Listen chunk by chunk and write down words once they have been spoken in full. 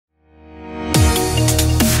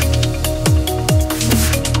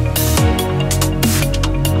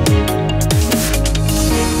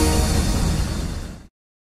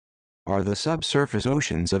Are the subsurface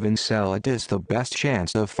oceans of Enceladus the best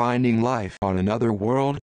chance of finding life on another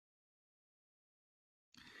world?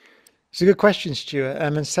 It's a good question, Stuart.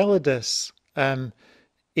 Enceladus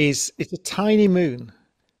it's a tiny moon.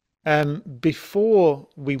 Before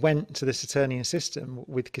we went to the Saturnian system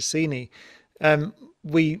with Cassini,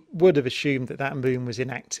 we would have assumed that that moon was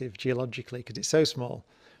inactive geologically because it's so small.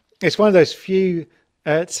 It's one of those few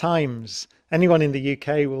times anyone in the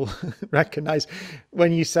UK will recognize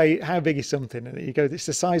when you say, how big is something? And you go, it's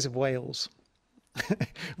the size of Wales.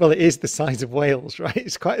 Well, it is the size of Wales, right?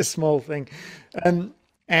 It's quite a small thing.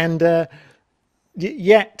 And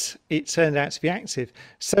yet it turned out to be active.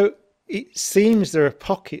 So it seems there are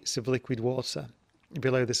pockets of liquid water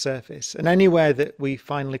below the surface. And anywhere that we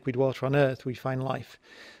find liquid water on Earth, we find life.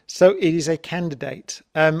 So it is a candidate.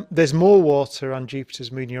 There's more water on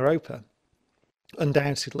Jupiter's moon Europa,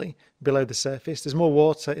 undoubtedly, below the surface. There's more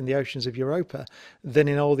water in the oceans of Europa than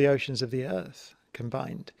in all the oceans of the Earth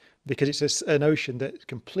combined, because it's an ocean that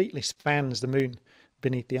completely spans the moon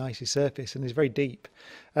beneath the icy surface and is very deep.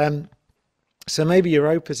 So maybe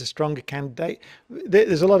Europa is a stronger candidate.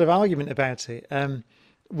 There's a lot of argument about it.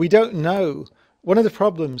 We don't know. One of the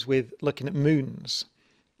problems with looking at moons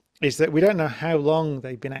is that we don't know how long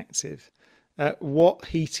they've been active, what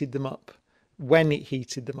heated them up, when it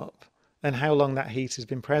heated them up, and how long that heat has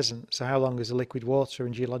been present. So how long has the liquid water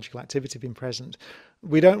and geological activity been present?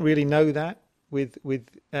 We don't really know that with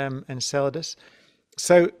Enceladus.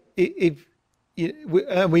 So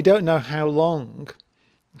we don't know how long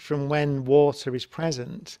from when water is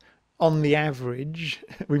present on the average.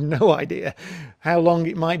 We've no idea how long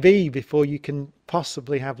it might be before you can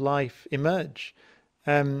possibly have life emerge.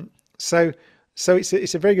 So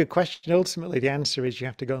it's a very good question. Ultimately, the answer is you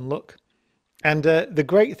have to go and look. And the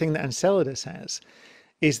great thing that Enceladus has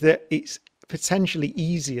is that it's potentially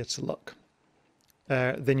easier to look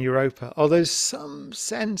than Europa. Although there's some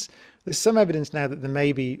evidence now that there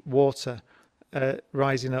may be water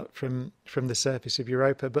rising up from the surface of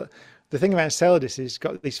Europa. But the thing about Enceladus is it's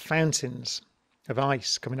got these fountains of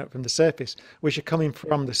ice coming up from the surface, which are coming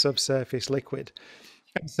from the subsurface liquid.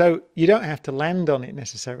 And so you don't have to land on it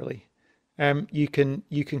necessarily. You can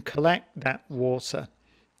collect that water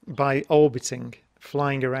by orbiting,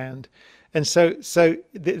 flying around. And so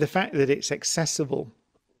the fact that it's accessible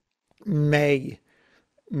may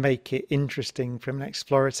make it interesting from an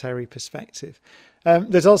exploratory perspective.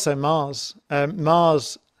 There's also Mars.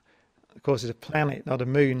 Mars, of course, is a planet, not a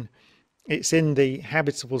moon. It's in the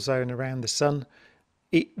habitable zone around the sun.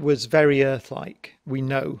 It was very Earth-like, we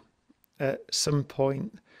know, at some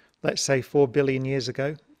point, let's say 4 billion years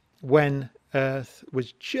ago, when Earth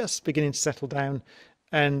was just beginning to settle down,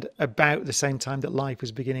 and about the same time that life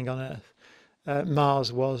was beginning on Earth.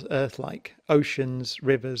 Mars was Earth-like: oceans,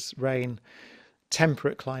 rivers, rain,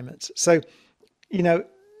 temperate climates. So, you know,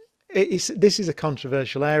 this is a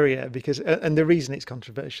controversial area because, and the reason it's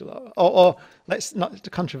controversial, or let's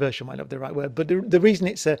not, controversial might not be the right word, but the reason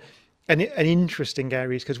it's an interesting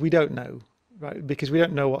area is because we don't know, right? Because we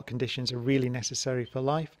don't know what conditions are really necessary for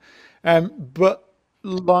life. But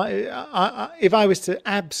if I was to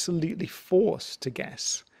absolutely force to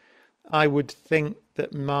guess, I would think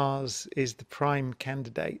that Mars is the prime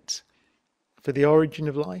candidate for the origin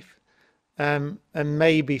of life, and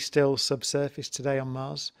maybe still subsurface today on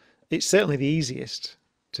Mars. It's certainly the easiest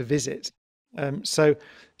to visit. So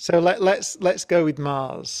let's go with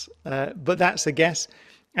Mars. But that's a guess.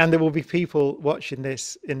 And there will be people watching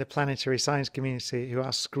this in the planetary science community who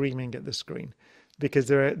are screaming at the screen, because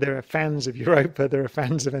there are fans of Europa, there are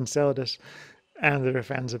fans of Enceladus, and there are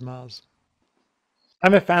fans of Mars.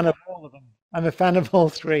 I'm a fan of all of them. I'm a fan of all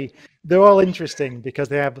three. They're all interesting because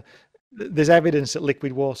there's evidence that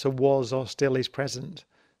liquid water was or still is present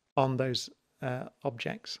on those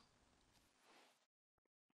objects.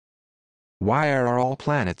 Why are all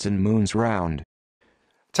planets and moons round?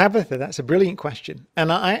 Tabitha, that's a brilliant question.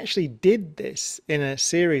 And I actually did this in a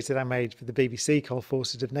series that I made for the BBC called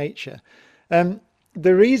Forces of Nature.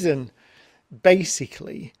 The reason,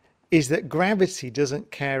 basically, is that gravity doesn't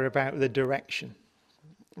care about the direction.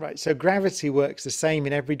 Right, so gravity works the same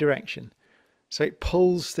in every direction. So it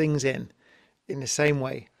pulls things in the same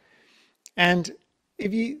way. And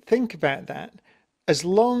if you think about that, as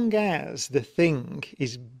long as the thing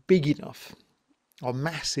is big enough or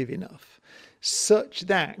massive enough, such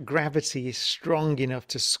that gravity is strong enough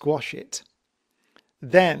to squash it,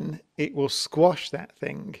 then it will squash that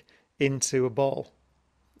thing into a ball,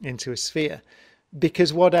 into a sphere,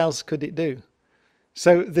 because what else could it do?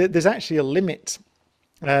 So there's actually a limit.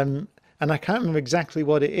 And I can't remember exactly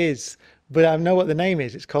what it is, but I know what the name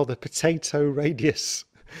is. It's called the potato radius.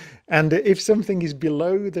 And if something is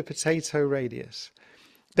below the potato radius,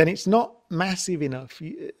 then it's not massive enough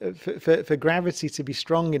for gravity to be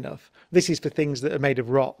strong enough. This is for things that are made of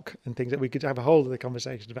rock and things that we could have a whole other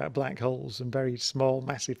conversation about, black holes and very small,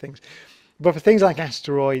 massive things. But for things like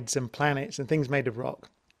asteroids and planets and things made of rock,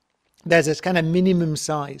 there's this kind of minimum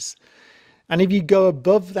size. And if you go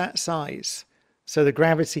above that size, so the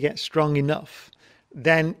gravity gets strong enough,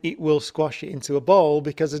 then it will squash it into a ball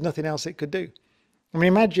because there's nothing else it could do. I mean,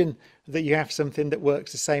 imagine that you have something that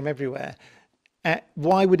works the same everywhere.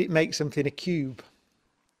 Why would it make something a cube?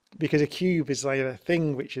 Because a cube is like a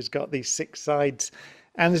thing which has got these 6 sides,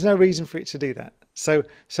 and there's no reason for it to do that. So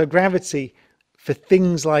gravity for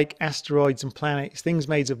things like asteroids and planets, things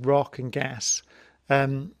made of rock and gas,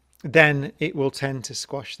 then it will tend to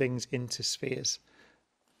squash things into spheres.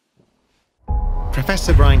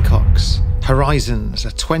 Professor Brian Cox, Horizons, a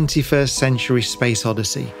 21st century space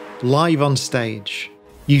odyssey, live on stage,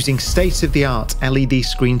 using state-of-the-art LED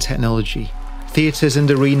screen technology. Theatres and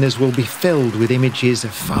arenas will be filled with images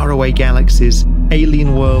of faraway galaxies,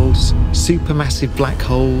 alien worlds, supermassive black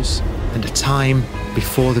holes, and a time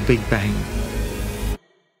before the Big Bang.